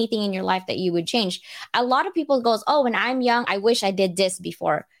and anything in your life that you would change. A lot of people goes, oh, when I'm young, I wish I did this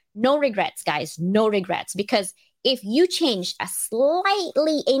before. No regrets, guys. No regrets. Because if you changed a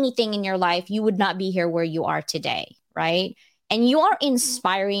slightly anything in your life, you would not be here where you are today, right? And you are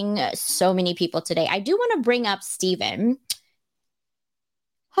inspiring so many people today. I do want to bring up Stephen.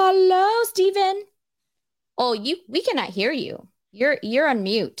 Hello, Stephen. Oh, we cannot hear you. You're on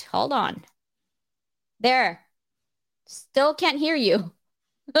mute. Hold on. There. Still can't hear you.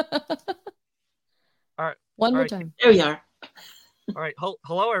 All right. One All more right. time. There we are. All right.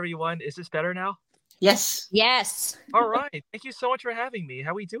 Hello, everyone. Is this better now? Yes. Yes. All right. Thank you so much for having me.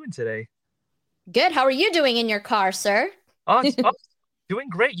 How are we doing today? Good. How are you doing in your car, sir? Doing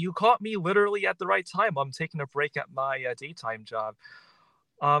great. You caught me literally at the right time. I'm taking a break at my daytime job.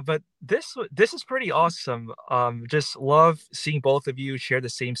 But this is pretty awesome. Just love seeing both of you share the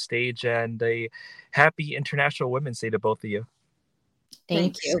same stage, and a happy International Women's Day to both of you.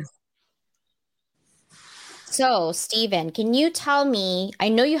 Thank Thanks. you. So, Stephen, can you tell me? I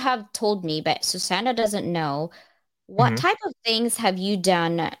know you have told me, but Susannah doesn't know. What Mhm. type of things have you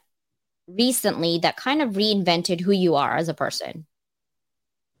done recently that kind of reinvented who you are as a person?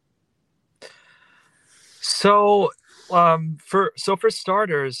 So, for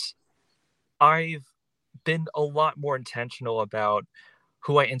starters, I've been a lot more intentional about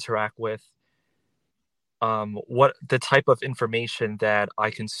who I interact with, what the type of information that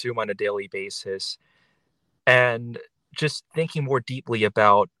I consume on a daily basis, and just thinking more deeply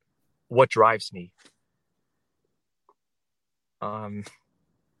about what drives me. Um,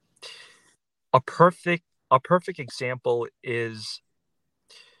 a perfect a perfect example is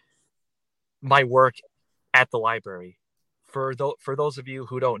my work at the library. For those of you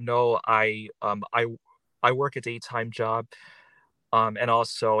who don't know, I work a daytime job, and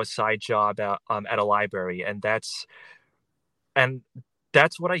also a side job at a library, and that's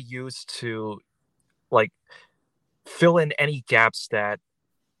what I use to, like, fill in any gaps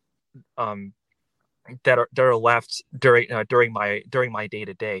um, that are left during my day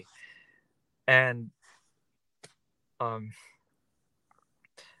to day. And um,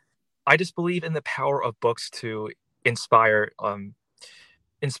 I just believe in the power of books to inspire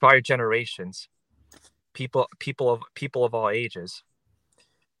inspire generations, people of all ages.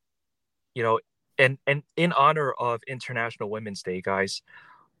 You know, and in honor of International Women's Day, guys,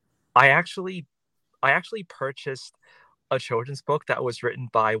 I actually I actually purchased a children's book that was written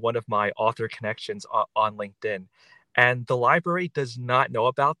by one of my author connections on LinkedIn. And the library does not know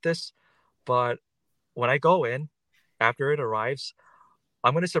about this, but when I go in after it arrives,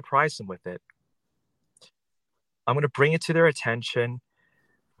 I'm going to surprise them with it. I'm going to bring it to their attention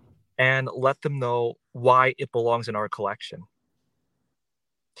and let them know why it belongs in our collection.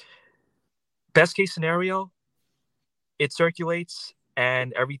 Best case scenario, it circulates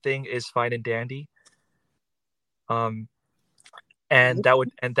and everything is fine and dandy. Um, and that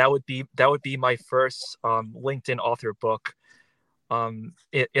would be my first LinkedIn author book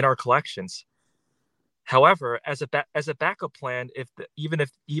in our collections. However, as a backup plan, even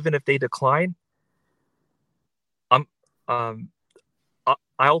if they decline, I'm um,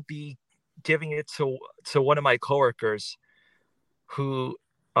 I'll be giving it to one of my coworkers who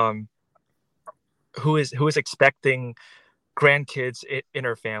um, who is expecting grandkids in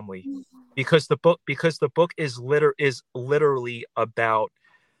her family, because the book is literally about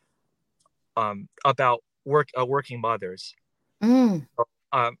working mothers. Mm.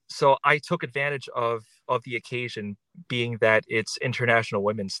 So I took advantage of the occasion, being that it's International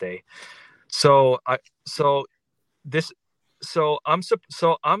Women's Day. So I so this so I'm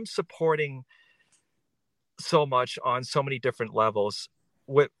supporting so much on so many different levels.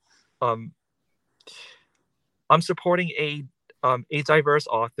 With um I'm supporting a diverse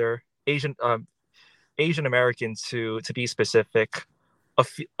author, Asian American to be specific,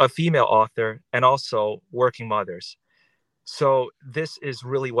 a female author, and also working mothers. So this is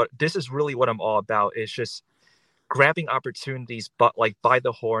really what I'm all about. It's just grabbing opportunities, but like by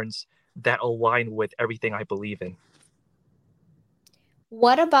the horns, that align with everything I believe in.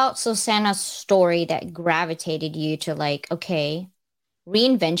 What about Susannah's story that gravitated you to like, okay,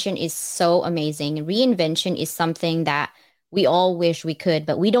 reinvention is so amazing. Reinvention is something that we all wish we could,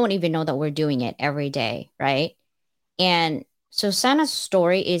 but we don't even know that we're doing it every day, right? And Susannah's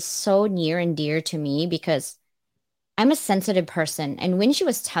story is so near and dear to me because I'm a sensitive person. And when she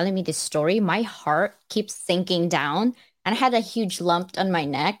was telling me this story, my heart keeps sinking down and I had a huge lump on my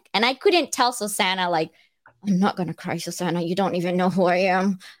neck. And I couldn't tell Susannah, like, I'm not going to cry, Susannah. You don't even know who I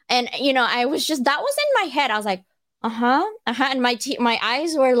am. And, I was just, that was in my head. I was like, uh-huh, uh-huh. And my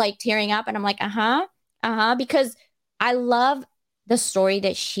eyes were like tearing up. And I'm like, uh-huh, uh-huh. Because I love the story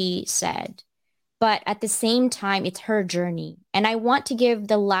that she said. But at the same time, it's her journey. And I want to give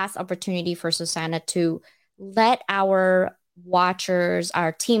the last opportunity for Susannah to let our watchers,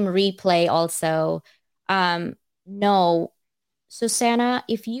 our team replay also, know, Susannah,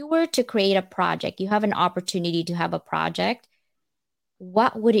 if you were to create a project, you have an opportunity to have a project,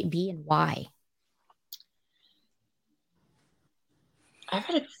 what would it be and why? I've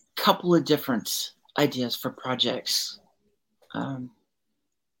had a couple of different ideas for projects.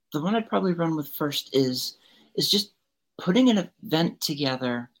 The one I'd probably run with first is just putting an event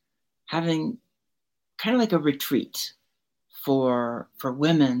together, having kind of like a retreat for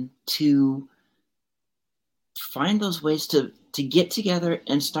women to find those ways to get together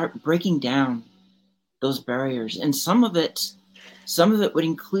and start breaking down those barriers. And some of it would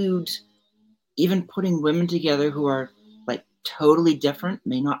include even putting women together who are like totally different,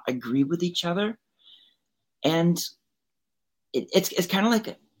 may not agree with each other, and it's kind of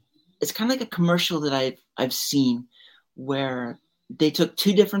like a commercial that I've seen where they took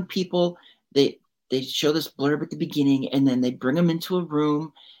two different people, they show this blurb at the beginning, and then they bring them into a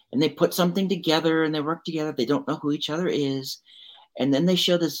room and they put something together and they work together. They don't know who each other is, and then they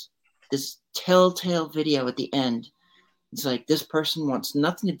show this telltale video at the end. It's like this person wants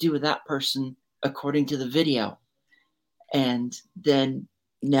nothing to do with that person according to the video, and then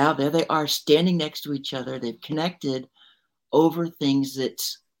now there they are standing next to each other. They've connected over things that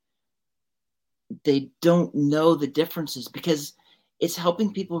they don't know the differences, because it's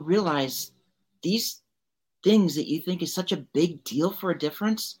helping people realize these things that you think is such a big deal for a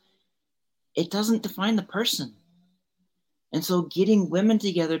difference, it doesn't define the person. And so getting women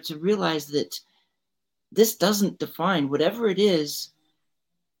together to realize that this doesn't define whatever it is,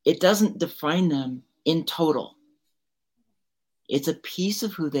 it doesn't define them in total. It's a piece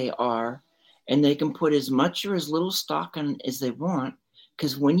of who they are, and they can put as much or as little stock on as they want,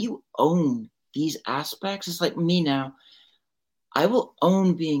 because when you own these aspects, it's like me now, I will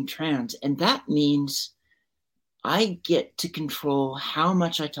own being trans, and that means I get to control how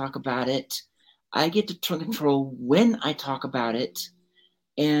much I talk about it. I get to control when I talk about it,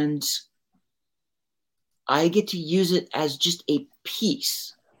 and I get to use it as just a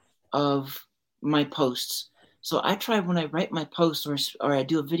piece of my posts. So I try, when I write my post or I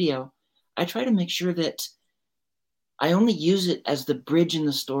do a video, I try to make sure that I only use it as the bridge in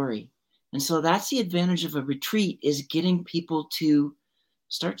the story. And so that's the advantage of a retreat, is getting people to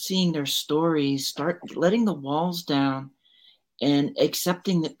start seeing their stories, start letting the walls down, and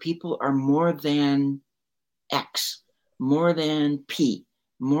accepting that people are more than X, more than P,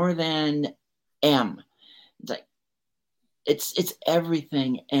 more than M. Like it's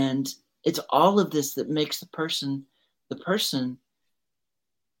everything, and it's all of this that makes the person the person.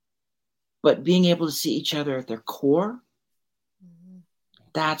 But being able to see each other at their core,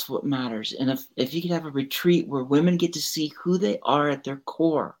 that's what matters. And if you could have a retreat where women get to see who they are at their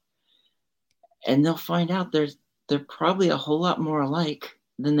core, and they'll find out they're probably a whole lot more alike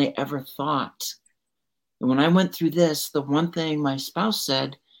than they ever thought. And when I went through this, the one thing my spouse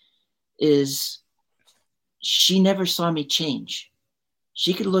said is she never saw me change.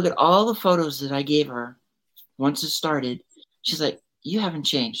 She could look at all the photos that I gave her once it started. She's like, you haven't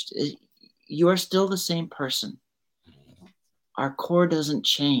changed. You are still the same person. Our core doesn't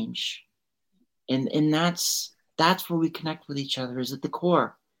change. And that's where we connect with each other, is at the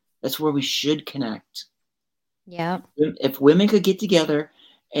core. That's where we should connect. Yeah. If women could get together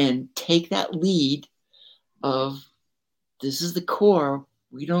and take that lead of, this is the core.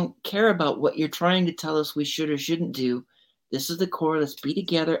 We don't care about what you're trying to tell us we should or shouldn't do. This is the core. Let's be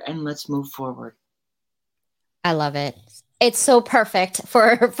together and let's move forward. I love it. It's so perfect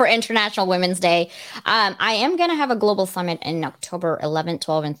for International Women's Day. I am going to have a global summit in October 11,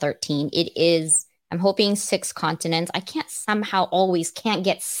 12, and 13. It is I'm hoping 6 continents. I can't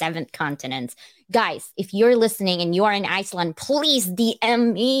get 7th continents. Guys, if you're listening and you are in Iceland, please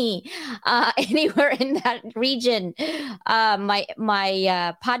DM me anywhere in that region. My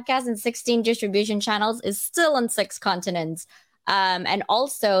podcast and 16 distribution channels is still on 6 continents. And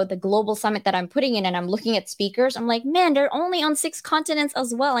also the global summit that I'm putting in, and I'm looking at speakers. I'm like, man, they're only on 6 continents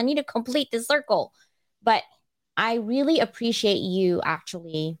as well. I need to complete this circle. But I really appreciate you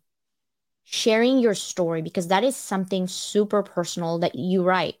actually sharing your story, because that is something super personal that you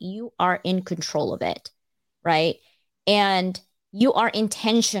are in control of it, right? And you are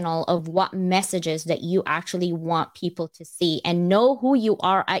intentional of what messages that you actually want people to see and know who you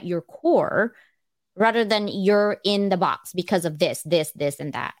are at your core, rather than you're in the box because of this,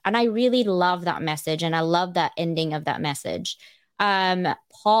 and that. And I really love that message. And I love that ending of that message.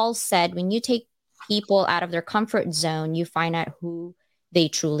 Paul said, when you take people out of their comfort zone, you find out who they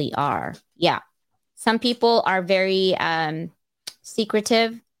truly are. Yeah. Some people are very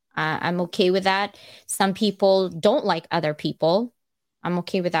secretive. I'm okay with that. Some people don't like other people. I'm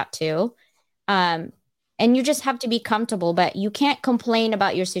okay with that too. And you just have to be comfortable, but you can't complain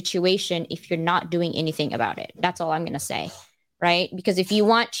about your situation if you're not doing anything about it. That's all I'm going to say, right? Because if you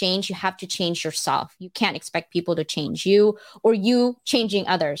want change, you have to change yourself. You can't expect people to change you or you changing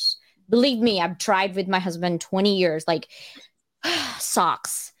others. Believe me, I've tried with my husband 20 years, like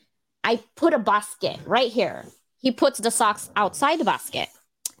socks. I put a basket right here. He puts the socks outside the basket.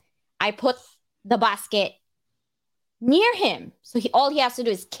 I put the basket near him. So all he has to do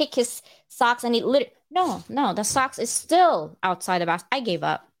is kick his socks and the socks is still outside the basket. I gave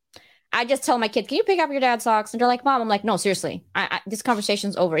up. I just tell my kids, can you pick up your dad's socks? And they're like, Mom, I'm like, no, seriously, this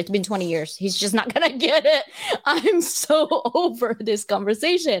conversation's over. It's been 20 years. He's just not going to get it. I'm so over this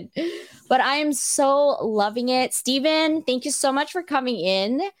conversation, but I am so loving it. Stephen, thank you so much for coming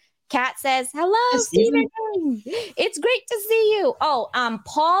in. Kat says, hello, Stephen. It's great to see you. Oh,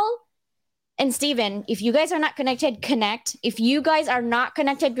 Paul and Stephen, if you guys are not connected, connect. If you guys are not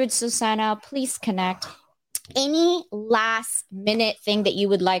connected with Susannah, please connect. Any last minute thing that you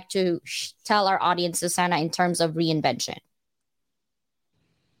would like to tell our audience, Susannah, in terms of reinvention?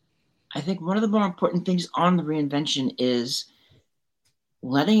 I think one of the more important things on the reinvention is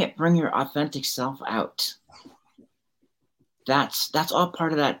letting it bring your authentic self out. That's all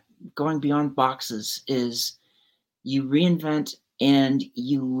part of that going beyond boxes, is you reinvent and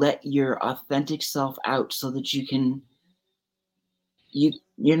you let your authentic self out so that you're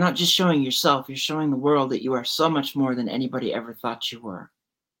not just showing yourself, you're showing the world that you are so much more than anybody ever thought you were.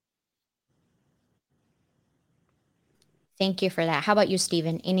 Thank you for that. How about you,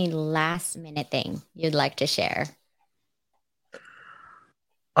 Stephen? Any last minute thing you'd like to share?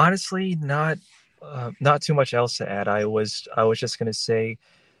 Honestly, not too much else to add. I was just going to say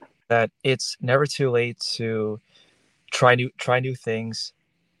that it's never too late to try new things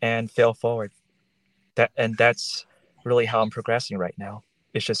and fail forward. That's really how I'm progressing right now.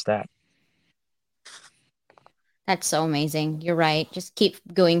 It's just that. That's so amazing. You're right. Just keep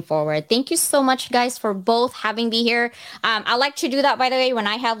going forward. Thank you so much, guys, for both having me here. I like to do that, by the way, when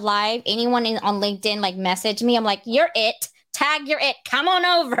I have live. Anyone on LinkedIn like message me. I'm like, you're it. Tag, you're it. Come on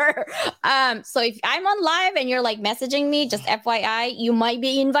over. So if I'm on live and you're like messaging me, just FYI, you might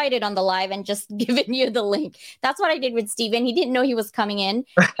be invited on the live and just giving you the link. That's what I did with Stephen. He didn't know he was coming in,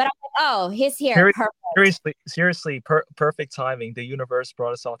 but I'm like, oh, he's here. Seriously, perfect timing. The universe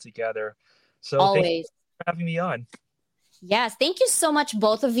brought us all together. So always. Thank you for having me on. Yes, thank you so much,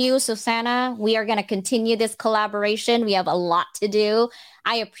 both of you. Susannah, we are going to continue this collaboration. We have a lot to do.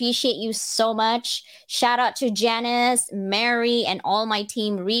 I appreciate you so much. Shout out to Janice, Mary, and all my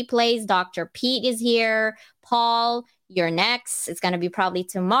team replays. Dr. Pete is here. Paul, you're next. It's going to be probably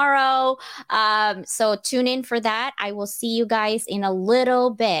tomorrow. So tune in for that. I will see you guys in a little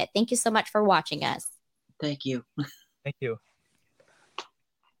bit. Thank you so much for watching us. Thank you. Thank you.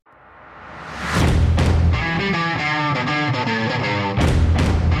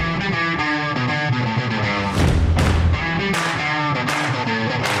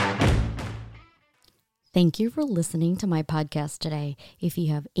 Thank you for listening to my podcast today. If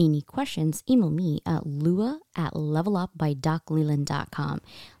you have any questions, email me at lua@levelupbydocleland.com.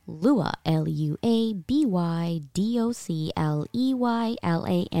 Lua,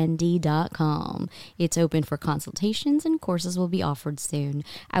 LuaBydocLeyland.com. It's open for consultations and courses will be offered soon.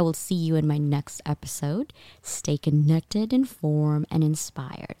 I will see you in my next episode. Stay connected, informed, and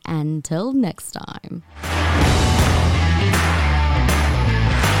inspired. Until next time.